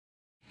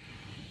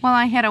Well,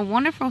 I had a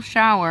wonderful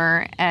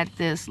shower at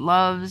this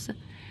Love's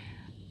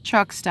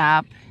truck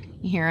stop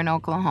here in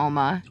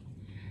Oklahoma.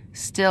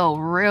 Still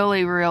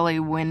really, really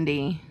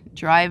windy.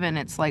 Driving,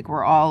 it's like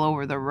we're all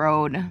over the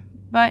road,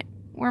 but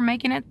we're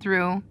making it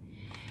through.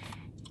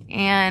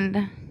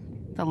 And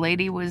the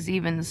lady was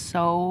even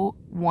so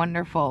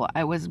wonderful.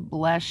 I was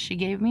blessed. She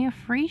gave me a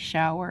free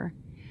shower.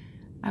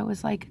 I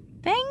was like,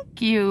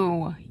 thank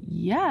you.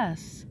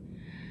 Yes.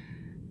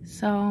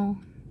 So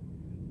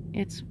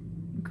it's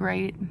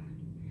great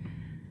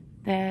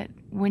that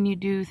when you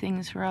do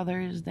things for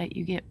others that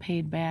you get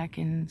paid back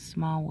in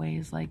small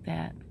ways like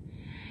that.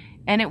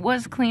 And it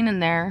was clean in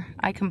there.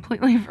 I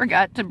completely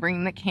forgot to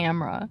bring the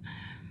camera.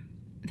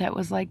 That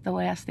was like the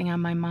last thing on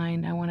my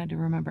mind. I wanted to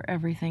remember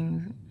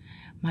everything,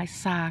 my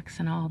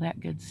socks and all that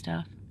good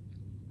stuff.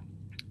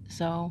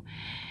 So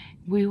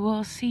we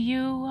will see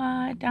you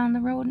down the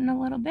road in a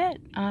little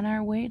bit on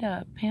our way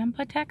to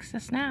Pampa,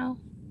 Texas now.